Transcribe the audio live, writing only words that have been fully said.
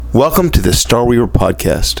Welcome to the Star Weaver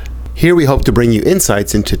Podcast. Here we hope to bring you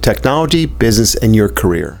insights into technology, business, and your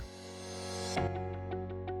career.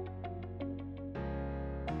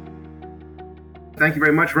 Thank you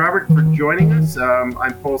very much, Robert, for joining us.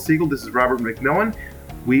 I'm Paul Siegel. This is Robert McMillan.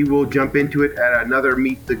 We will jump into it at another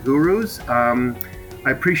Meet the Gurus. I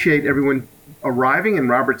appreciate everyone arriving and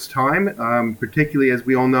Robert's time, particularly as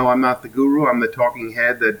we all know, I'm not the guru. I'm the talking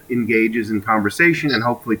head that engages in conversation and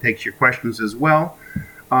hopefully takes your questions as well.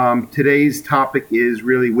 Today's topic is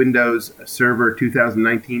really Windows Server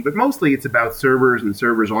 2019, but mostly it's about servers and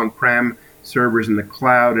servers on-prem, servers in the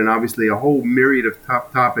cloud, and obviously a whole myriad of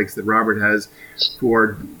top topics that Robert has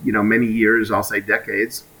for many years, I'll say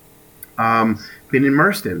decades, been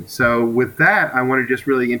immersed in. So with that, I want to just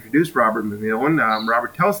really introduce Robert McMillan.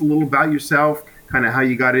 Robert, tell us a little about yourself, kind of how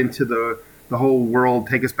you got into the whole world.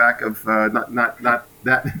 Take us back of not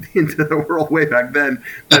that into the world way back then,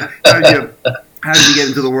 but how did you get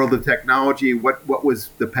into the world of technology? What was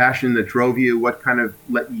the passion that drove you? What kind of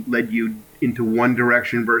led you into one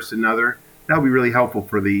direction versus another? That would be really helpful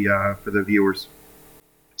for the viewers.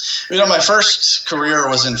 My first career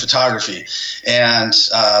was in photography, and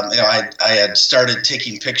I had started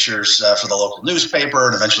taking pictures for the local newspaper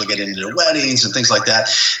and eventually getting into weddings and things like that.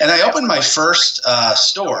 And I opened my first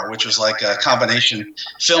store, which was like a combination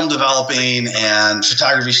film developing and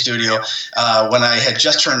photography studio when I had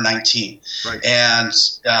just turned 19. Right. And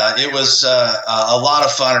it was a lot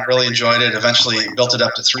of fun. I really enjoyed it. Eventually built it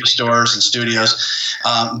up to 3 stores and studios.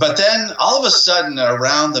 But then all of a sudden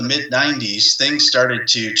around the mid-90s, things started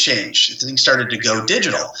to change. Things started to go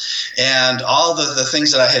digital, and all the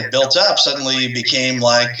things that I had built up suddenly became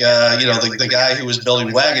like the guy who was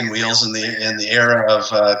building wagon wheels in the era of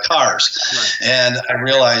cars. Right. And I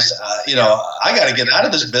realized I got to get out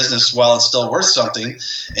of this business while it's still worth something,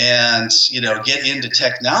 and get into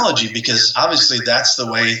technology, because obviously that's the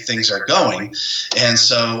way things are going. And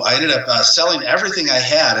so I ended up selling everything I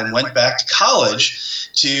had and went back to college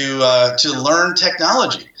to learn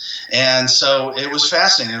technology. And so it was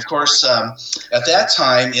fascinating. Of course, at that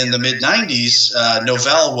time in the mid-90s,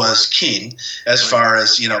 Novell was king as far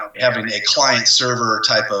as having a client-server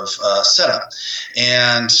type of setup.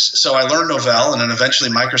 And so I learned Novell, and then eventually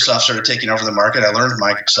Microsoft started taking over the market. I learned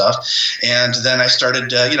Microsoft, and then I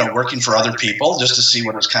started working for other people just to see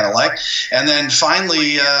what it was kind of like. And then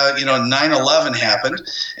finally, 9/11 happened,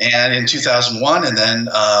 and in 2001, and then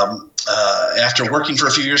after working for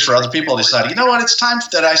a few years for other people, I decided, it's time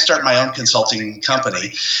that I start my own consulting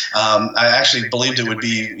company. I actually believed it would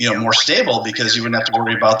be, more stable, because you wouldn't have to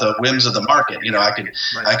worry about the whims of the market.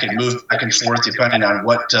 I could move back and forth depending on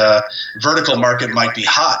what vertical market might be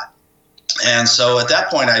hot. And so at that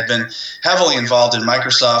point, I'd been heavily involved in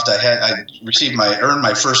Microsoft. I earned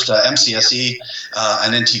my first MCSE,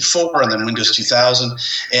 an NT4, and then Windows 2000.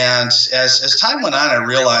 And as time went on, I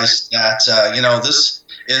realized that this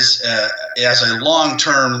is as a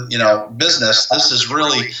long-term business, this is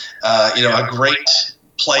really a great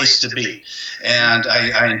place to be. And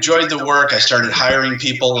I enjoyed the work. I started hiring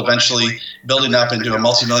people, eventually building up into a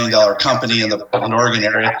multi-million-dollar company in the Portland, Oregon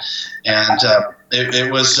area. And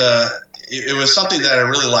it was something that I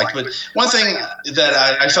really liked. But one thing that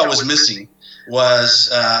I felt was missing was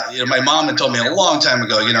my mom had told me a long time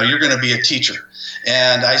ago, you're going to be a teacher.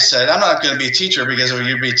 And I said, I'm not going to be a teacher, because if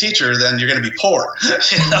you be a teacher, then you're going to be poor.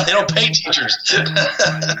 They don't pay teachers.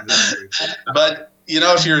 But,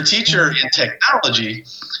 if you're a teacher in technology,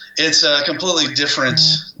 it's a completely different.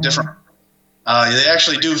 They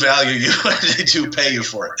actually do value you, and they do pay you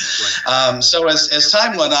for it. Right. So as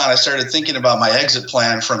time went on, I started thinking about my exit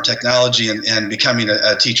plan from technology and becoming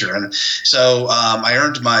a teacher. And so I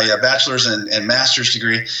earned my bachelor's and master's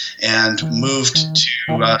degree and moved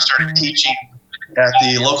to started teaching at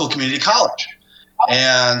the local community college.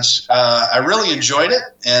 And I really enjoyed it.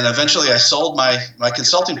 And eventually I sold my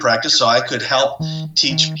consulting practice so I could help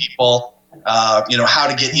teach people how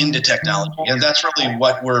to get into technology. And that's really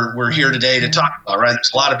what we're here today to talk about, right?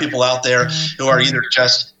 There's a lot of people out there who are either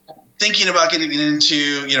just thinking about getting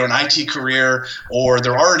into an IT career, or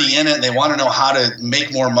they're already in it and they want to know how to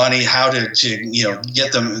make more money, how to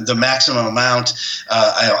get the maximum amount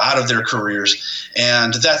out of their careers.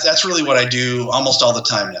 And that's really what I do almost all the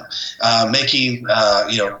time now, making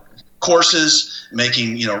courses,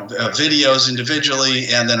 making videos individually,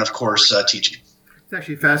 and then of course teaching. It's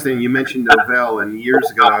actually fascinating. You mentioned Novell, and years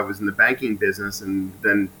ago I was in the banking business and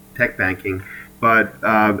then tech banking. But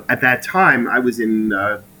at that time I was in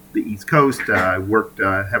the East Coast. I worked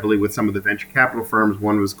heavily with some of the venture capital firms.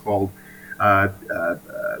 One was called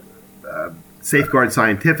Safeguard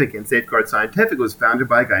Scientific, and Safeguard Scientific was founded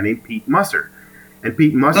by a guy named Pete Musser. And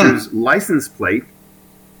Pete Musser's license plate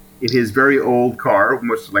in his very old car,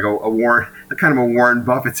 almost like a kind of a Warren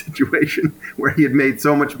Buffett situation, where he had made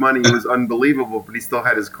so much money it was unbelievable, but he still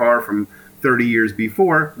had his car from 30 years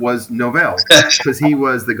before, was Novell, because he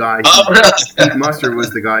was the guy. Pete Muster was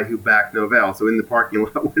the guy who backed Novell. So in the parking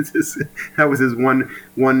lot was that was his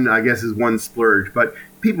one I guess his one splurge. But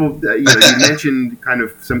people, you mentioned kind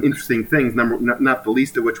of some interesting things. Not the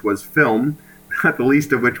least of which was film, not the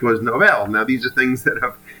least of which was Novell. Now these are things that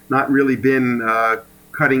have not really been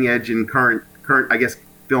cutting edge in current. I guess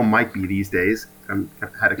film might be these days.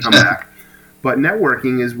 Had a comeback. But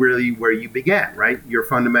networking is really where you began, right? Your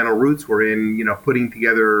fundamental roots were in, putting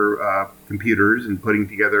together computers and putting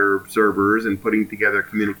together servers and putting together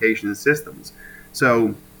communication systems.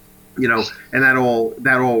 So, and that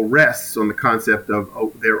all rests on the concept of,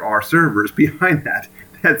 there are servers behind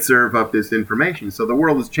that serve up this information. So the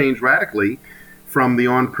world has changed radically from the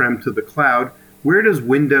on-prem to the cloud. Where does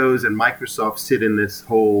Windows and Microsoft sit in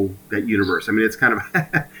that universe? I mean, it's kind of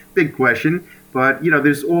a big question. But,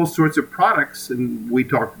 there's all sorts of products, and we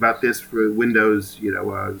talked about this for Windows,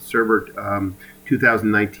 Server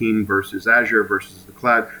 2019 versus Azure versus the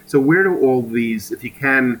cloud. So where do all these, if you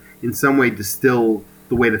can in some way distill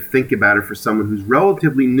the way to think about it for someone who's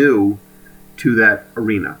relatively new to that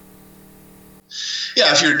arena?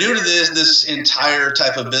 Yeah, if you're new to this entire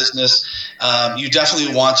type of business, you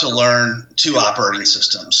definitely want to learn two operating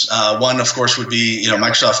systems. One, of course, would be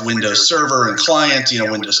Microsoft Windows Server and Client,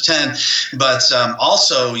 Windows 10. But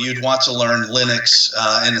also, you'd want to learn Linux,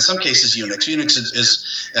 and in some cases Unix. Unix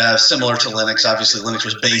is similar to Linux. Obviously, Linux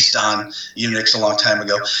was based on Unix a long time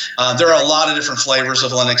ago. There are a lot of different flavors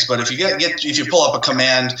of Linux, but if you pull up a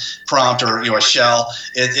command prompt or a shell,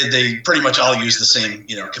 they pretty much all use the same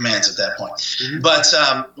commands at that point. Mm-hmm. But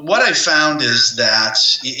what I found is that,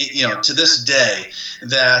 to this day,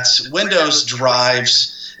 that Windows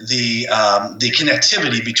drives the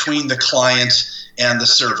connectivity between the client and the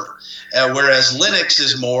server. Whereas Linux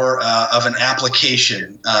is more of an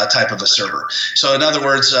application type of a server. So in other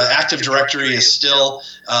words, Active Directory is still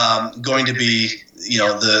going to be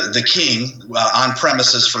the king on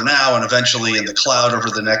premises for now, and eventually in the cloud over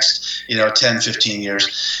the next 10, 15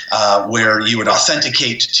 years, where you would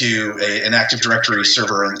authenticate to an Active Directory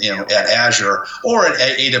server at Azure or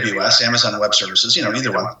at AWS, Amazon Web Services,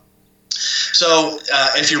 either one. So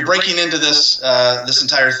if you're breaking into this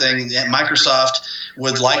entire thing, Microsoft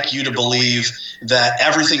would like you to believe that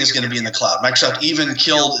everything is going to be in the cloud. Microsoft even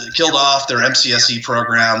killed off their MCSE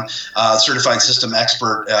program, Certified System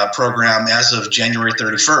Expert program, as of January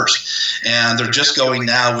 31st, and they're just going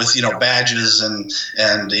now with badges and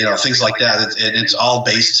things like that. It's all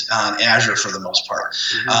based on Azure for the most part.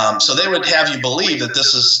 Mm-hmm. So they would have you believe that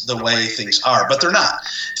this is the way things are, but they're not.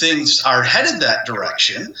 Things are headed that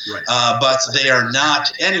direction, right. But they are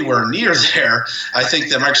not anywhere near there. I think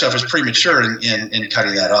that Microsoft was premature in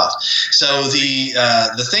cutting that off. So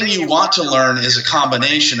the thing you want to learn is a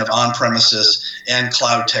combination of on-premises and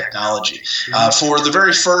cloud technology. For the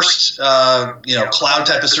very first cloud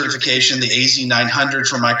type of certification, the AZ900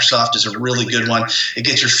 from Microsoft is a really good one. It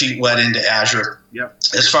gets your feet wet into Azure. Yep.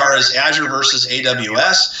 As far as Azure versus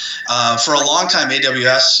AWS, for a long time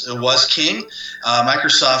AWS was king.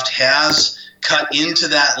 Microsoft has cut into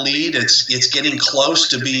that lead. It's getting close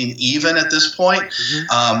to being even at this point.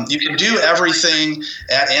 Mm-hmm. You can do everything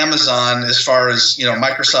at Amazon as far as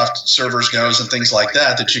Microsoft servers goes and things like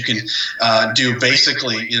that you can do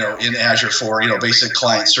basically in Azure for basic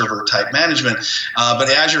client server type management. But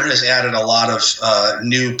Azure has added a lot of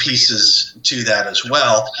new pieces to that as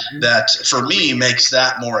well. Mm-hmm. That for me makes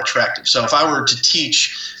that more attractive. So if I were to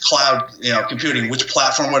teach cloud computing, which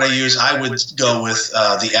platform would I use? I would go with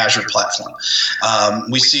the Azure platform.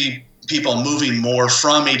 We see people moving more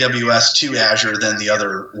from AWS to Azure than the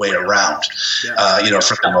other way around,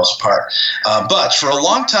 for the most part. But for a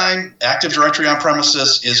long time, Active Directory on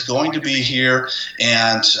premises is going to be here,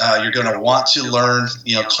 and you're going to want to learn,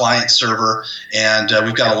 client server, and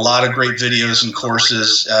we've got a lot of great videos and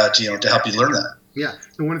courses to help you learn that. Yeah,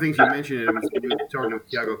 and one of the things you mentioned, we were talking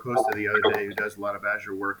with Thiago Costa the other day, who does a lot of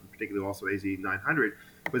Azure work, and particularly also AZ900,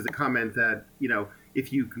 was the comment that,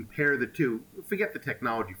 if you compare the two, forget the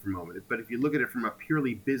technology for a moment, but if you look at it from a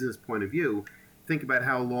purely business point of view, think about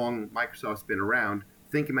how long Microsoft's been around,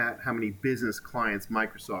 think about how many business clients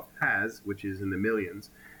Microsoft has, which is in the millions,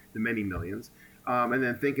 the many millions, and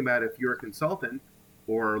then think about if you're a consultant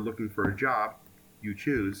or looking for a job, you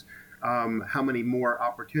choose, how many more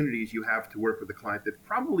opportunities you have to work with a client that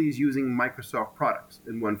probably is using Microsoft products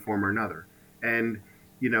in one form or another. And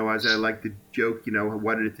as I like to joke,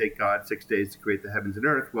 why did it take God 6 days to create the heavens and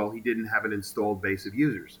earth? Well, he didn't have an installed base of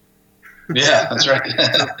users. Yeah, that's right. So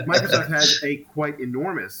Microsoft has a quite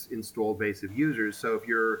enormous installed base of users. So if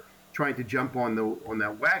you're trying to jump on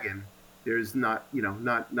that wagon, there's not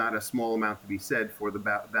a small amount to be said for the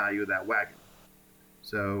value of that wagon.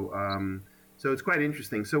 So it's quite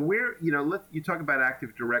interesting. So you talk about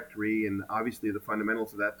Active Directory and obviously the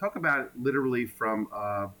fundamentals of that. Talk about it literally from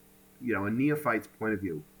a neophyte's point of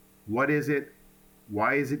view. What is it?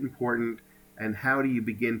 Why is it important? And how do you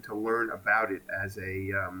begin to learn about it as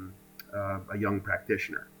a young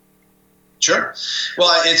practitioner? Sure.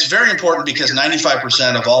 Well, it's very important because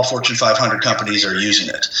 95% of all Fortune 500 companies are using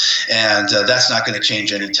it, and that's not going to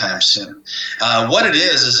change anytime soon. What it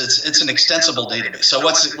is it's an extensible database. So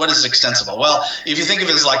what is extensible? Well, if you think of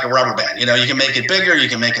it as like a rubber band, you can make it bigger, you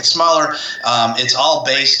can make it smaller. It's all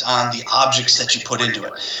based on the objects that you put into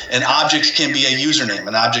it. An object can be a username.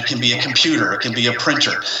 An object can be a computer. It can be a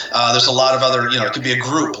printer. There's a lot of other, it could be a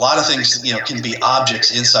group. A lot of things, can be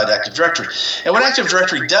objects inside Active Directory. And what Active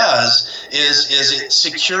Directory does is it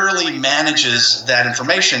securely manages that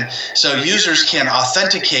information so users can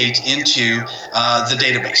authenticate into the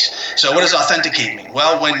database. So what does authenticate mean?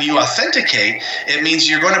 Well, when you authenticate, it means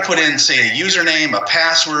you're going to put in, say, a username, a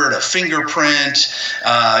password, a fingerprint.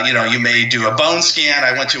 You may do a bone scan.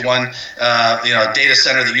 I went to one data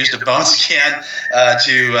center that used a bone scan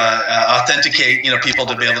to authenticate people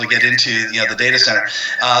to be able to get into the data center.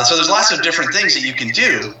 So there's lots of different things that you can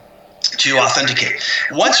do to authenticate.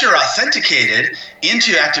 Once you're authenticated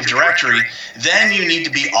into Active Directory, then you need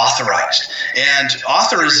to be authorized. And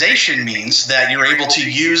authorization means that you're able to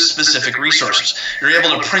use specific resources. You're able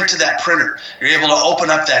to print to that printer. You're able to open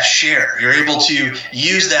up that share. You're able to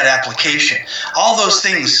use that application. All those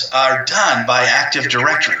things are done by Active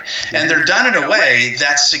Directory, and they're done in a way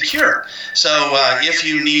that's secure. So if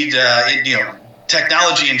you need,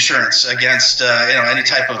 technology insurance against any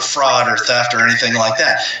type of fraud or theft or anything like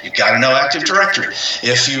that, you've got to know Active Directory.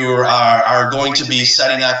 If you are going to be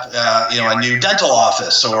setting up a new dental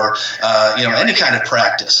office or any kind of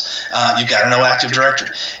practice, you've got to know Active Directory.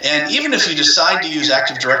 And even if you decide to use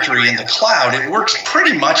Active Directory in the cloud, it works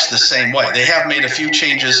pretty much the same way. They have made a few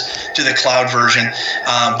changes to the cloud version,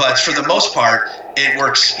 but for the most part, it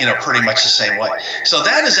works, pretty much the same way. So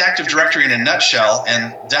that is Active Directory in a nutshell,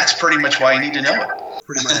 and that's pretty much why you need to know it.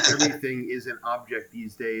 Pretty much everything is an object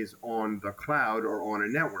these days on the cloud or on a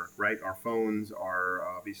network, right? Our phones are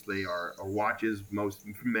obviously our watches,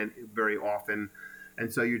 very often,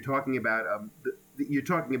 and so you're talking about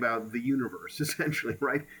the universe essentially,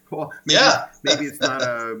 right? Well, maybe it's not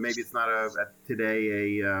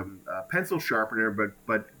today a pencil sharpener,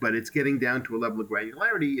 but it's getting down to a level of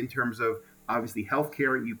granularity in terms of obviously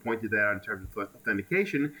healthcare. You pointed that out in terms of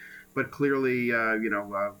authentication, but clearly,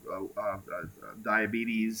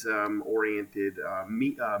 diabetes oriented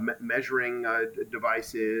measuring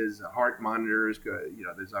devices, heart monitors.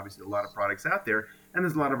 There's obviously a lot of products out there, and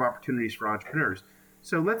there's a lot of opportunities for entrepreneurs.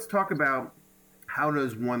 So let's talk about how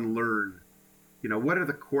does one learn? What are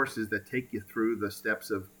the courses that take you through the steps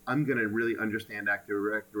of I'm going to really understand Active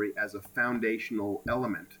Directory as a foundational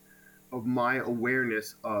element of my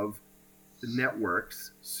awareness of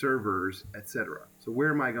networks, servers, etc. So where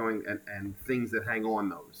am I going and things that hang on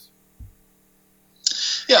those?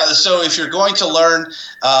 Yeah, so if you're going to learn,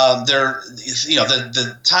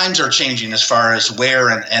 the times are changing as far as where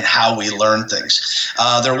and how we learn things.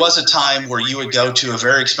 There was a time where you would go to a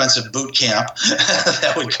very expensive boot camp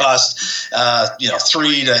that would cost,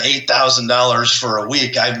 $3,000 to $8,000 for a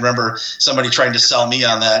week. I remember somebody trying to sell me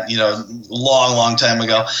on that, long time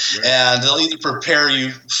ago. Right. And they'll either prepare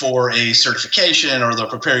you for a certification or they'll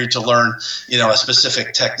prepare you to learn, a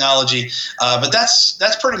specific technology. But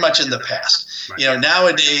that's pretty much in the past. Right.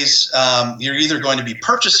 Nowadays, you're either going to be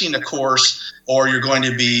purchasing a course or you're going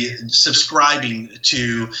to be subscribing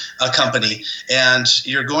to a company, and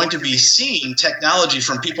you're going to be seeing technology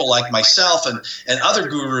from people like myself and other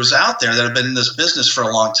gurus out there that have been in this business for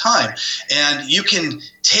a long time. And you can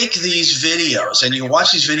take these videos and you can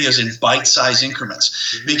watch these videos in bite-sized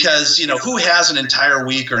increments, because who has an entire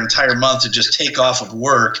week or entire month to just take off of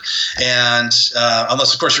work and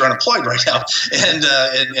unless of course you're unemployed right now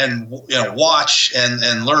and watch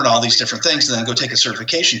and learn all these different things and then go take a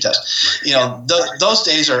certification test. Those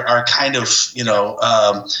days are kind of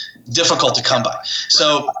difficult to come by.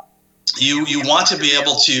 So you want to be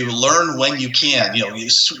able to learn when you can,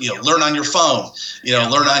 learn on your phone,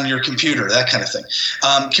 learn on your computer, that kind of thing.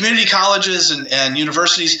 Community colleges and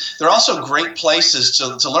universities, they're also great places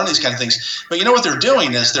to learn these kind of things. But what they're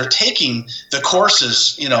doing is they're taking the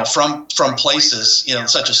courses, from places,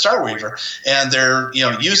 such as StarWeaver, and they're,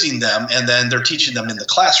 using them, and then they're teaching them in the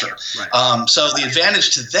classroom. Right. So the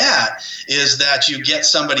advantage to that is that you get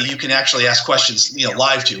somebody you can actually ask questions,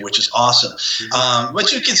 live to, which is awesome. Mm-hmm.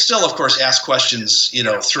 But you can still, of course, ask questions,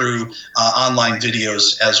 through online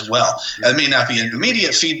videos as well. It may not be an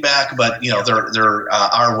immediate feedback, but there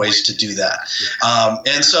are ways to do that.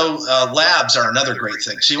 And so labs are another great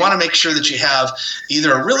thing. So you want to make sure that you have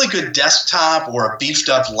either a really good desktop or a beefed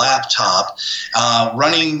up laptop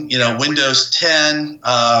running, Windows 10,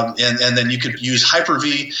 and then you could use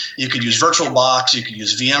Hyper-V, you could use VirtualBox, you could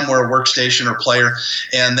use VMware Workstation or Player,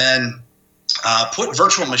 and then put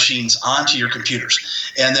virtual machines onto your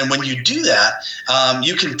computers. And then when you do that,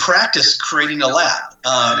 you can practice creating a lab.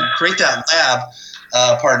 Create that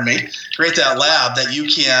lab that you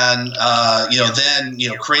can, then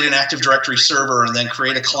create an Active Directory server and then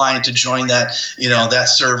create a client to join that, that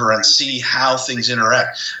server and see how things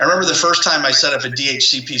interact. I remember the first time I set up a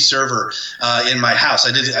DHCP server in my house.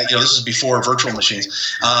 I did, this is before virtual machines,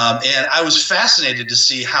 and I was fascinated to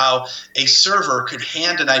see how a server could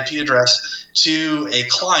hand an IP address to a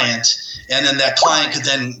client, and then that client could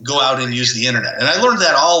then go out and use the internet. And I learned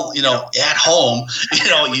that all, at home,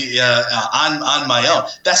 on my own.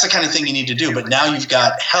 That's the kind of thing you need to do. But now you've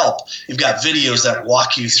got help. You've got videos that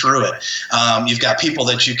walk you through it. You've got people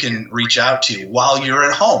that you can reach out to while you're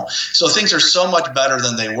at home. So things are so much better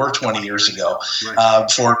than they were 20 years ago,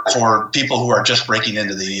 right, for people who are just breaking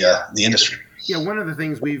into the industry. Yeah, one of the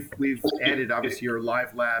things we've added, obviously, your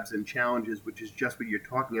live labs and challenges, which is just what you're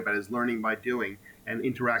talking about, is learning by doing, and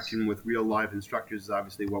interaction with real live instructors is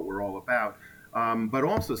obviously what we're all about. But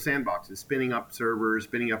also sandboxes, spinning up servers,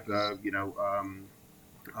 spinning up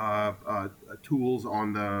tools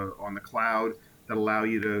on the cloud that allow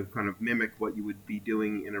you to kind of mimic what you would be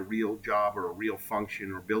doing in a real job or a real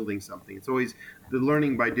function or building something. It's always the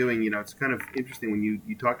learning by doing. It's kind of interesting when you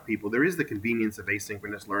talk to people. There is the convenience of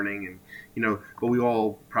asynchronous learning, and but we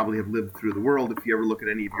all probably have lived through the world. If you ever look at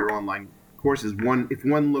any of your online courses, if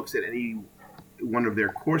one looks at any one of their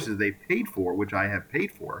courses they paid for, which I have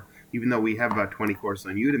paid for, even though we have about 20 courses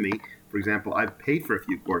on Udemy, for example, I've paid for a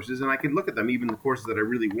few courses, and I can look at them. Even the courses that I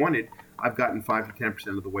really wanted, I've gotten 5 to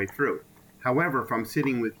 10% of the way through. However, if I'm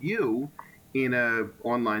sitting with you in an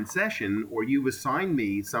online session, or you've assigned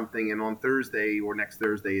me something, and on Thursday or next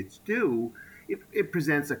Thursday it's due, it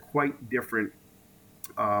presents a quite different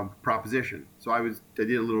proposition. So I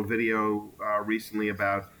did a little video recently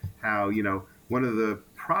about how one of the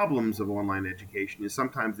problems of online education is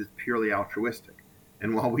sometimes it's purely altruistic.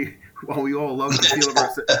 And while we all love to feel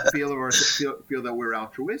that we're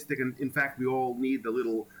altruistic, and in fact we all need the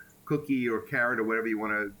little cookie or carrot or whatever you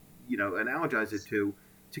want to analogize it to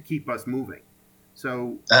keep us moving.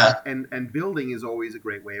 So and building is always a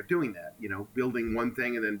great way of doing that. Building one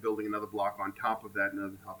thing and then building another block on top of that,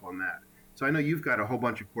 another top on that. So I know you've got a whole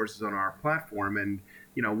bunch of courses on our platform, and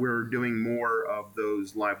we're doing more of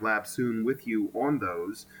those live labs soon with you on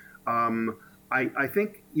those. I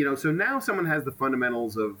think, so now someone has the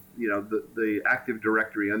fundamentals of, the Active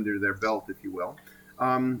Directory under their belt, if you will.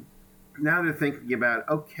 Now they're thinking about,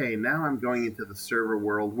 okay, now I'm going into the server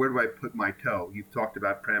world. Where do I put my toe? You've talked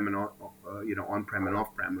about prem and on-prem and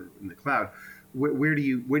off-prem in the cloud. Where do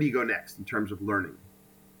you go next in terms of learning?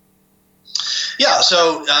 Yeah,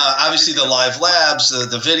 so obviously the live labs,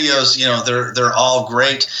 the videos, they're all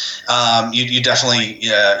great. You definitely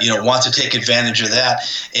want to take advantage of that,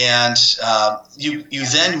 and you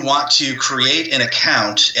then want to create an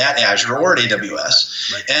account at Azure or at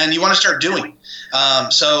AWS, right, and you want to start doing.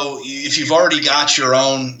 So if you've already got your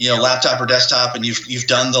own laptop or desktop, and you've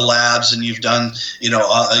done the labs and you've done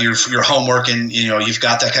your homework, and you've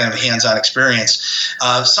got that kind of hands-on experience,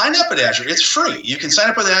 sign up at Azure. It's free. You can sign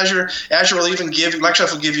up with Azure. Azure will even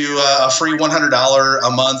Microsoft will give you a free $100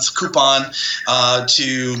 a month coupon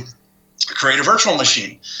to create a virtual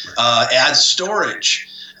machine, add storage.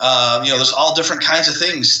 There's all different kinds of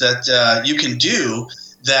things that you can do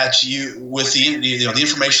that with the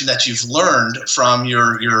information that you've learned from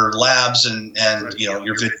your labs and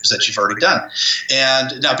your videos that you've already done.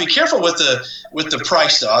 And now be careful with the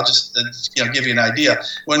price, though. I'll just give you an idea.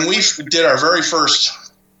 When we did our very first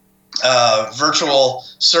virtual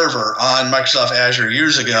server on Microsoft Azure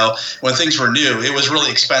years ago when things were new. It was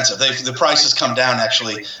really expensive. The price has come down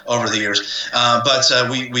actually over the years. But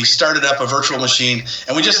we started up a virtual machine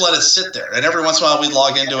and we just let it sit there. And every once in a while we'd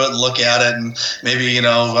log into it and look at it and maybe,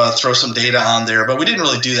 throw some data on there. But we didn't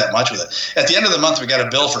really do that much with it. At the end of the month, we got a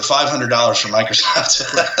bill for $500 from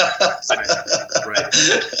Microsoft. Right.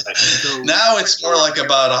 So, now it's more like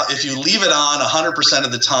about, if you leave it on 100%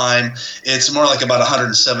 of the time, it's more like about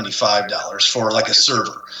 $175 for like a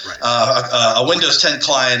server. Right. A Windows 10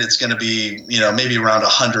 client, it's going to be, maybe around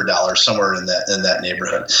 $100, somewhere in that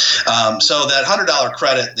neighborhood. So that $100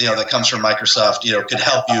 credit, that comes from Microsoft, could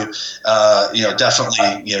help you,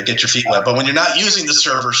 definitely, get your feet wet. But when you're not using the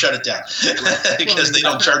server, shut it down because they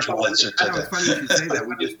don't charge you once. It's funny you say that.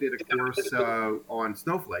 We just did a course on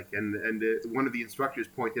Snowflake, and one of the instructors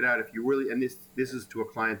pointed out, if you really, and this is to a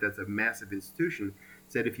client that's a massive institution,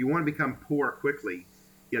 said if you want to become poor quickly,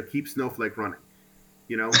 keep Snowflake running.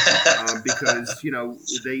 Because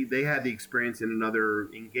they had the experience in another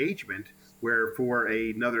engagement where for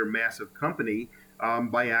another massive company,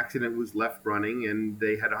 by accident was left running, and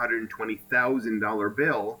they had a $120,000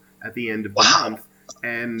 bill at the end of the month.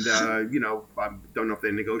 And I don't know if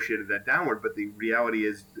they negotiated that downward, but the reality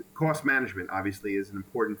is cost management obviously is an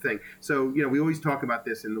important thing. So we always talk about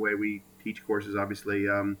this in the way we teach courses. Obviously,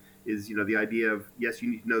 is the idea of, yes,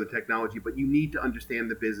 you need to know the technology, but you need to understand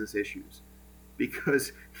the business issues.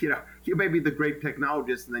 Because, you may be the great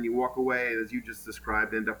technologist and then you walk away, as you just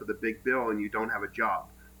described, end up with a big bill and you don't have a job,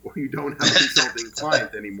 or you don't have a consulting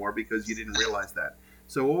client anymore because you didn't realize that.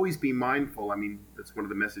 So always be mindful. I mean, that's one of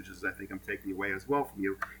the messages I think I'm taking away as well from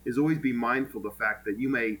you, is always be mindful of the fact that you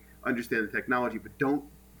may understand the technology, but don't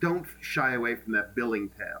shy away from that billing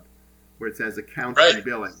tab where it says account and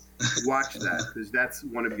billing. Watch that, because that's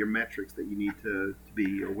one of your metrics that you need to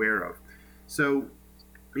be aware of. So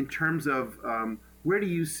in terms of where do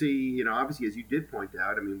you see, obviously, as you did point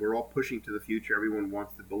out, I mean, we're all pushing to the future. Everyone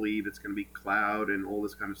wants to believe it's going to be cloud and all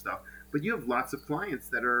this kind of stuff. But you have lots of clients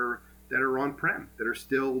that are on-prem, that are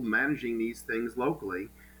still managing these things locally.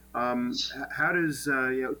 How does,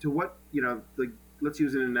 let's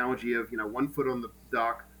use an analogy of, 1 foot on the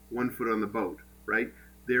dock, 1 foot on the boat, right?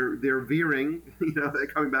 They're veering, they're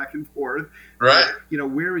coming back and forth. Right.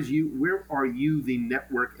 Where are you the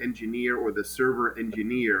network engineer or the server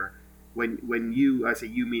engineer when you, I say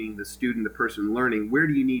you meaning the student, the person learning, where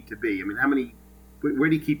do you need to be? I mean, where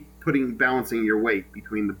do you keep balancing your weight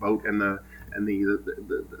between the boat and the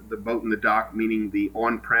boat and the dock, meaning the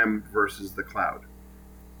on-prem versus the cloud?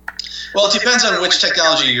 Well, it depends on which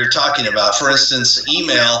technology you're talking about. For instance,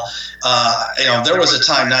 email, there was a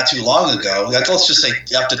time not too long ago, let's just say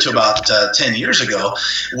up to about 10 years ago,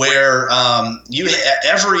 where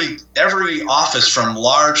every office from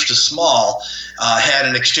large to small had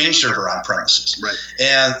an Exchange server on premises. Right.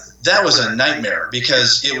 And that was a nightmare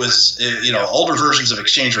because it was, older versions of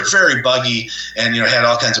Exchange were very buggy and, had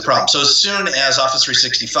all kinds of problems. So as soon as Office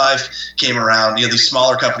 365 came around, these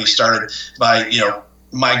smaller companies started by,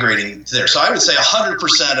 migrating there. So I would say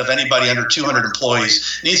 100% of anybody under 200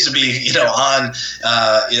 employees needs to be, on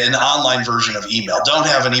an online version of email. Don't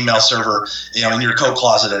have an email server, in your coat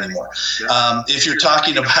closet anymore. If you're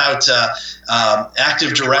talking about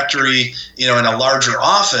Active Directory, in a larger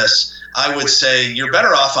office, I would say you're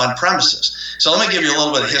better off on premises. So let me give you a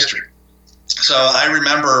little bit of history. So I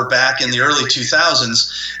remember back in the early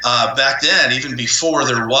 2000s, back then, even before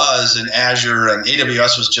there was an Azure and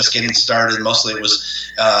AWS was just getting started. Mostly it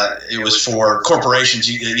was for corporations.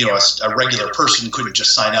 A regular person couldn't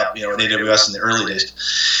just sign up, at AWS in the early days.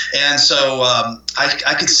 And so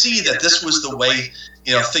I could see that this was the way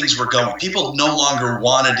things were going. People no longer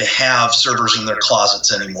wanted to have servers in their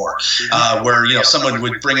closets anymore, where someone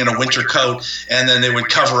would bring in a winter coat and then they would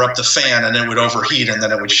cover up the fan and it would overheat and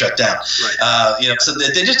then it would shut down. Right. So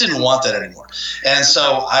they just didn't want that anymore. And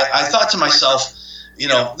so I thought to myself,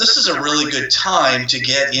 this is a really good time to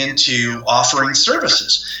get into offering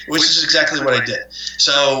services, which is exactly what I did.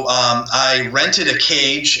 So I rented a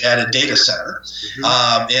cage at a data center,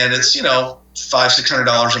 and it's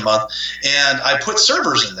 $500-$600 a month, and I put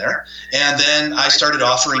servers in there, and then I started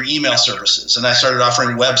offering email services, and I started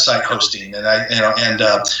offering website hosting, and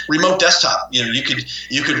remote desktop. You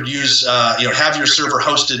could use have your server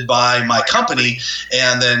hosted by my company,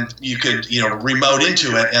 and then you could remote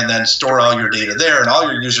into it, and then store all your data there, and all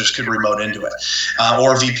your users could remote into it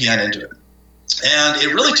or VPN into it. And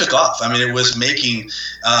it really took off. I mean, it was making,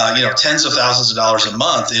 tens of thousands of dollars a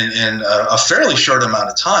month in a fairly short amount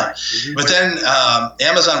of time. Mm-hmm. But then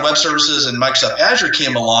Amazon Web Services and Microsoft Azure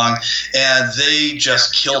came along, and they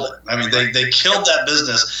just killed it. I mean, they killed that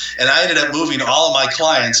business, and I ended up moving all of my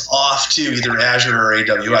clients off to either Azure or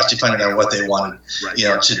AWS, depending on what they wanted,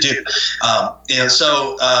 to do.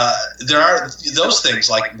 So there are those things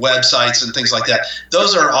like websites and things like that.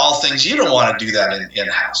 Those are all things you don't want to do that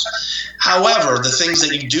in-house. However, the things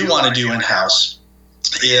that you do want to do in-house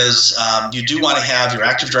is you do want to have your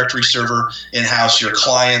Active Directory server in-house, your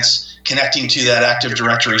clients connecting to that Active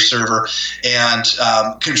Directory server, and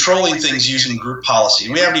controlling things using group policy.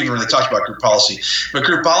 And we haven't even really talked about group policy, but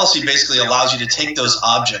group policy basically allows you to take those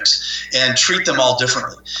objects and treat them all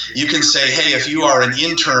differently. You can say, hey, if you are an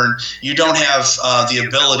intern, you don't have the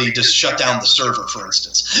ability to shut down the server, for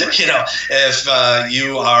instance. If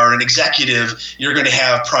you are an executive, you're going to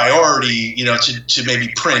have priority, to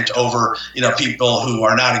maybe print over, people who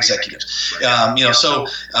are not executives. So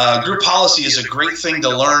group policy is a great thing to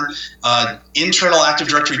learn. Internal Active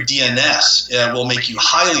Directory DNS will make you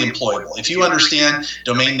highly employable. If you understand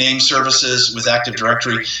domain name services with Active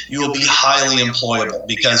Directory, you will be highly employable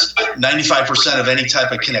because 95% of any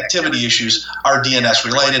type of connectivity issues are DNS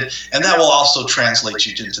related, and that will also translate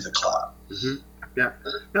you into the cloud. Mm-hmm. Yeah,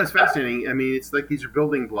 that's fascinating. I mean, it's like these are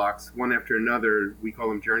building blocks, one after another. We call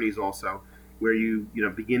them journeys also, where you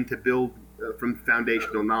begin to build from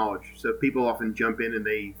foundational knowledge. So people often jump in and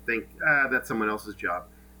they think, that's someone else's job.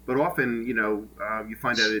 But often, you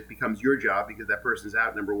find out it becomes your job because that person's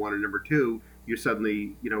out, number one, and number two, you're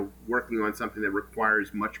suddenly, working on something that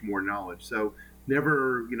requires much more knowledge. So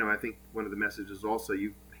never, I think one of the messages also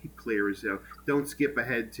you made clear is, don't skip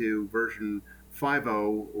ahead to version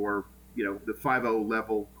 5.0 or, the 5.0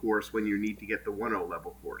 level course when you need to get the 1.0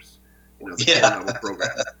 level course, the 1.0 level program.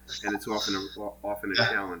 And it's often a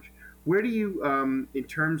challenge. Where do you, in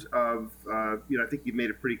terms of, I think you made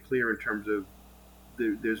it pretty clear in terms of,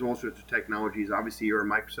 there's all sorts of technologies. Obviously, you're a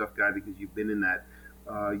Microsoft guy because you've been in that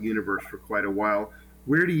universe for quite a while.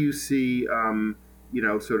 Where do you see,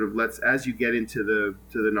 as you get into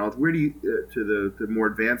the knowledge, where do you to the more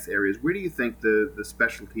advanced areas? Where do you think the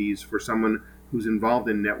specialties for someone who's involved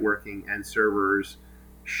in networking and servers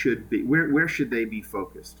should be? Where should they be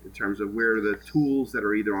focused in terms of where are the tools that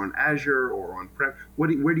are either on Azure or on Prem? Where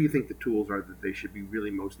do you think the tools are that they should be really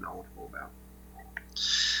most knowledgeable about?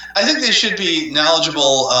 I think they should be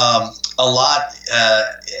knowledgeable a lot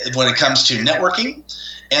when it comes to networking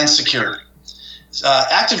and security.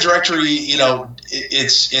 Active Directory,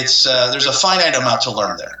 it's there's a finite amount to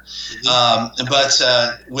learn there. But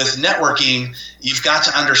with networking, you've got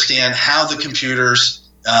to understand how the computers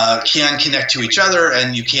can connect to each other,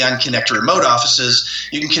 and you can connect to remote offices.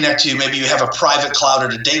 You can connect to, maybe you have a private cloud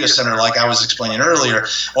at a data center like I was explaining earlier,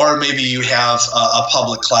 or maybe you have a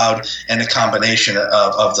public cloud and a combination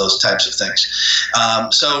of those types of things.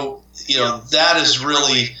 That is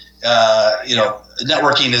really,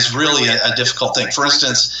 networking is really a difficult thing. For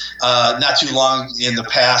instance, not too long in the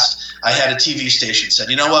past, I had a TV station said,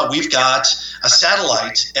 you know what, we've got a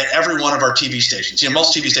satellite at every one of our TV stations.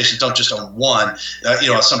 Most TV stations don't just own one.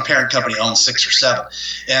 Some parent company owns 6 or 7.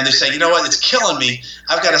 And they say, you know what, it's killing me.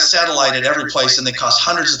 I've got a satellite at every place, and they cost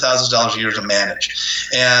hundreds of thousands of dollars a year to manage.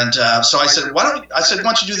 And so I said, why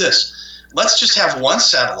don't you do this? Let's just have one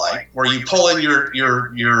satellite where you pull in your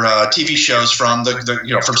TV shows from from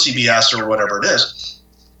CBS or whatever it is,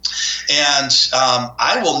 and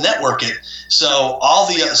I will network it. So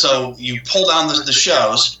so you pull down the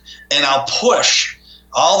shows, and I'll push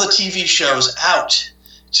all the TV shows out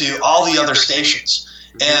to all the other stations.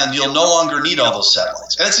 And you'll no longer need all those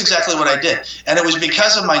satellites. And that's exactly what I did. And it was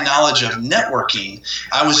because of my knowledge of networking,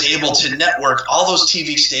 I was able to network all those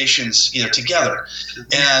TV stations, together.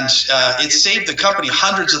 And it saved the company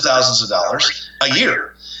hundreds of thousands of dollars a year.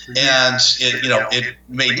 And it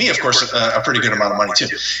made me, of course, a pretty good amount of money too.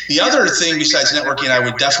 The other thing besides networking I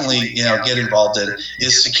would definitely get involved in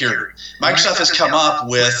is security. Microsoft has come up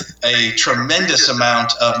with a tremendous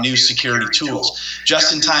amount of new security tools.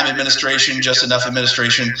 Just-in-time administration, just enough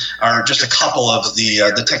administration are just a couple of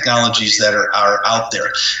the technologies that are out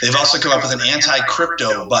there. They've also come up with an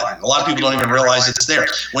anti-crypto button. A lot of people don't even realize it's there.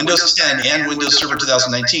 Windows 10 and Windows Server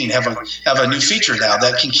 2019 have a new feature now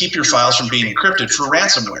that can keep your files from being encrypted for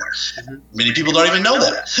ransomware. Many people don't even know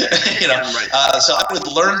that. So I would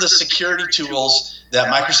learn the security tools that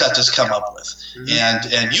Microsoft has come up with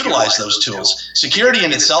and utilize those tools. Security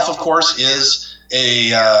in itself, of course, is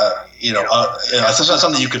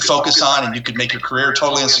something you could focus on, and you could make your career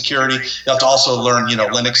totally in security. You have to also learn,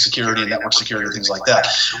 Linux security, network security, things like that.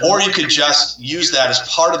 Or you could just use that as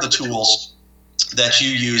part of the tools that you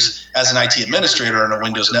use as an IT administrator on a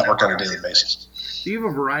Windows network on a daily basis. So you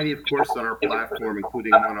have a variety of courses on our platform,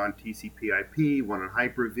 including one on TCP/IP, one on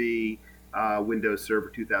Hyper-V, Windows Server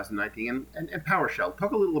 2019, and PowerShell.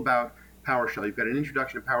 Talk a little about PowerShell. You've got an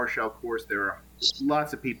introduction to PowerShell course. There are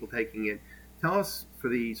lots of people taking it. Tell us, for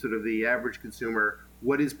the sort of the average consumer,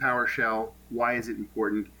 what is PowerShell, why is it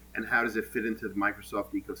important, and how does it fit into the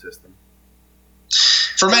Microsoft ecosystem?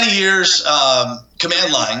 For many years,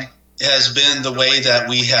 command line has been the way that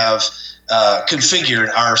we have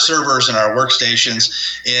configured our servers and our workstations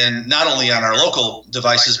in not only on our local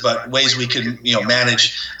devices, but ways we can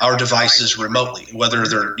manage our devices remotely, whether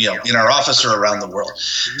they're in our office or around the world.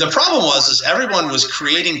 The problem was everyone was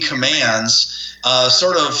creating commands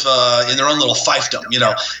sort of in their own little fiefdom.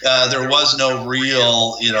 There was no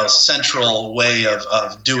real central way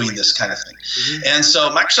of doing this kind of thing. Mm-hmm. And so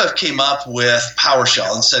Microsoft came up with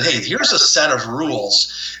PowerShell and said, hey, here's a set of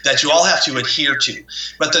rules that you all have to adhere to.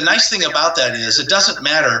 But the nice thing about that is it doesn't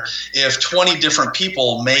matter if 20 different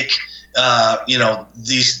people make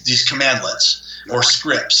these commandlets or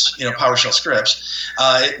scripts, PowerShell scripts.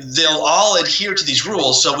 They'll all adhere to these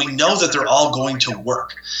rules, so we know that they're all going to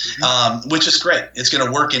work, which is great. It's going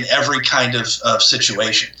to work in every kind of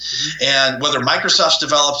situation. And whether Microsoft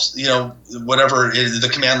develops, whatever the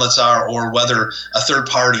commandlets are, or whether a third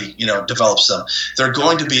party, develops them, they're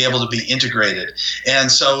going to be able to be integrated.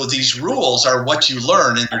 And so these rules are what you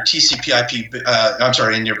learn in your TCP/IP,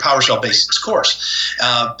 in your PowerShell Basics course.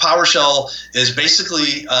 PowerShell is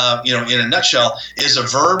basically, in a nutshell, is a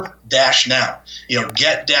verb dash noun,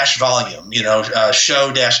 get dash volume, show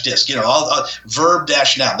dash disk, all verb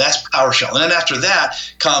dash noun. That's PowerShell. And then after that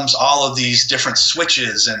comes all of these different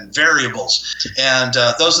switches and variables. And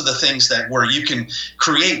those are the things where you can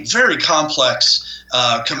create very complex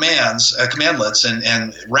commandlets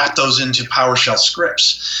and wrap those into PowerShell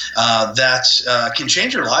scripts that can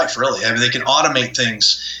change your life, really. I mean, they can automate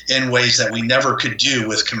things in ways that we never could do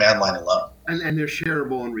with command line alone. And they're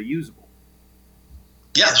shareable and reusable.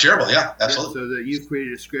 Yeah, shareable. Yeah, absolutely. So that you've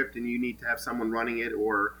created a script and you need to have someone running it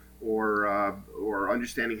or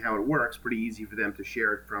understanding how it works. Pretty easy for them to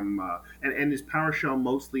share it from. And is PowerShell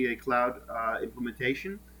mostly a cloud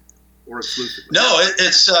implementation or exclusively? No,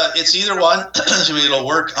 it's either one. I mean, it'll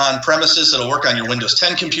work on premises. It'll work on your Windows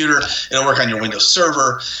 10 computer. It'll work on your Windows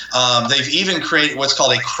Server. They've even created what's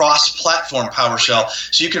called a cross-platform PowerShell,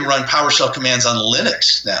 so you can run PowerShell commands on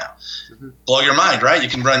Linux now. Blow your mind, right? You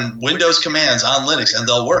can run Windows commands on Linux and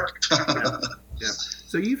they'll work. Yeah.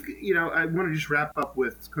 So I want to just wrap up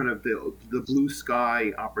with kind of the blue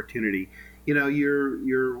sky opportunity.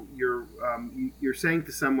 You're saying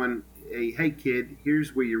to someone, hey kid,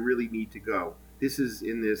 here's where you really need to go. This is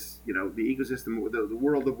in this, the ecosystem, the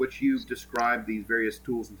world of which you've described these various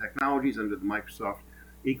tools and technologies under the Microsoft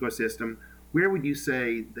ecosystem. Where would you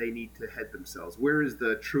say they need to head themselves? Where is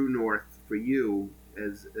the true north for you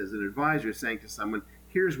as an advisor, saying to someone,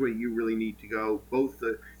 here's where you really need to go?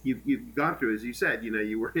 You've gone through, as you said,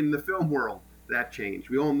 you were in the film world. That changed.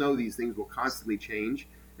 We all know these things will constantly change,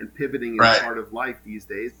 and pivoting is part of life these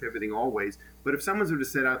days, pivoting always. But if someone's to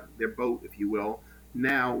set out their boat, if you will,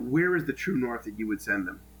 now, where is the true north that you would send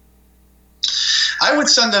them? I would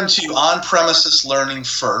send them to on-premises learning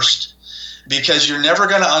first, because you're never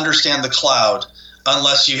going to understand the cloud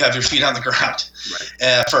unless you have your feet on the ground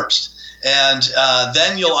first. And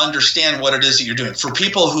then you'll understand what it is that you're doing. For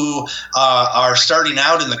people who are starting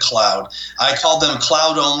out in the cloud, I call them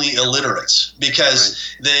cloud-only illiterates,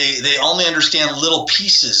 because they only understand little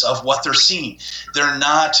pieces of what they're seeing. They're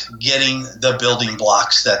not getting the building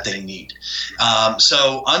blocks that they need.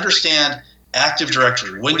 So understand Active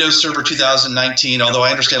Directory, Windows Server 2019, although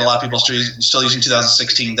I understand a lot of people are still using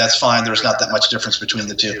 2016, that's fine. There's not that much difference between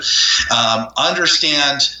the two.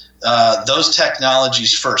 Understand those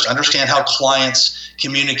technologies first. Understand how clients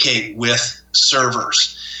communicate with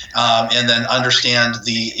servers, and then understand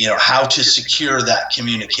how to secure that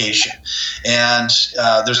communication. And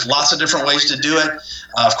there's lots of different ways to do it.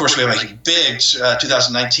 Of course, we have a big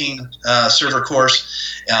 2019 server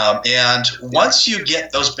course. And once you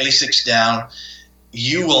get those basics down,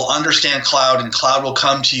 you will understand cloud, and cloud will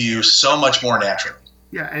come to you so much more naturally.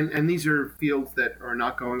 Yeah, and these are fields that are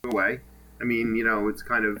not going away. I mean, it's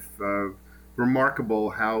kind of remarkable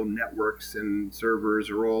how networks and servers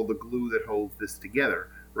are all the glue that holds this together,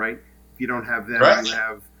 right? If you don't have them, you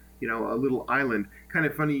have, a little island. Kind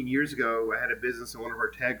of funny, years ago, I had a business, and one of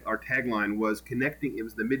our tagline was connecting, it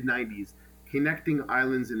was the mid-90s, connecting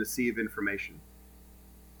islands in a sea of information.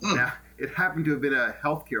 Now, it happened to have been a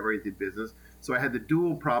healthcare-oriented business, so I had the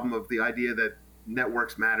dual problem of the idea that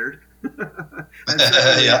networks mattered, and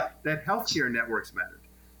secondly, that healthcare networks mattered.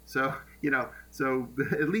 So, so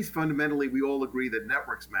at least fundamentally, we all agree that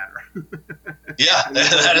networks matter. Yeah,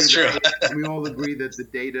 that is true. We all agree that the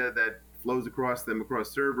data that flows across them,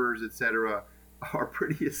 across servers, et cetera, are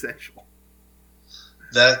pretty essential.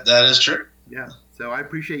 That is true. Yeah. So I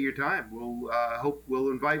appreciate your time. We'll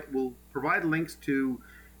provide links to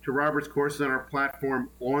Robert's courses on our platform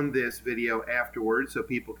on this video afterwards, so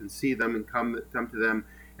people can see them and come to them.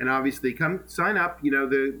 And obviously, come sign up.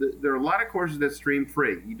 There are a lot of courses that stream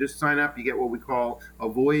free. You just sign up, you get what we call a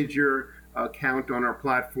Voyager account on our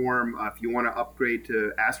platform. If you want to upgrade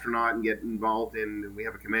to astronaut and get involved in, we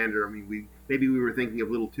have a commander. I mean, maybe we were thinking of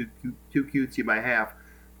a little too cutesy by half,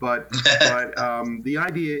 but the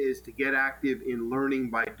idea is to get active in learning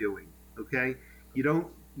by doing. Okay, you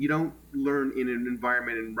don't learn in an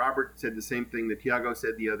environment. And Robert said the same thing that Tiago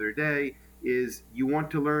said the other day. Is you want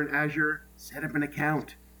to learn Azure? Set up an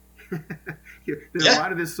account. There's a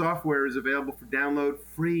lot of this software is available for download,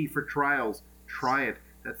 free for trials. Try it.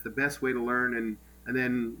 That's the best way to learn, and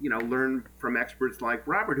then learn from experts like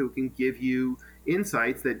Robert, who can give you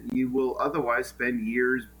insights that you will otherwise spend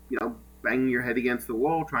years banging your head against the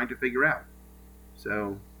wall trying to figure out.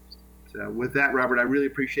 So with that, Robert, I really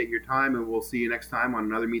appreciate your time, and we'll see you next time on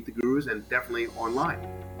another Meet the Gurus, and definitely online.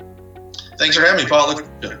 Thanks for having me, Paul.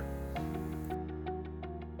 Look good.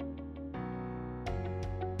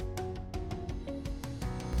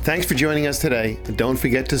 Thanks for joining us today, and don't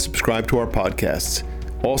forget to subscribe to our podcasts.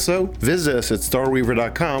 Also, visit us at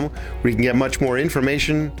starweaver.com, where you can get much more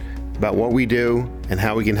information about what we do and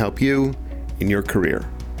how we can help you in your career.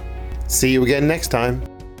 See you again next time.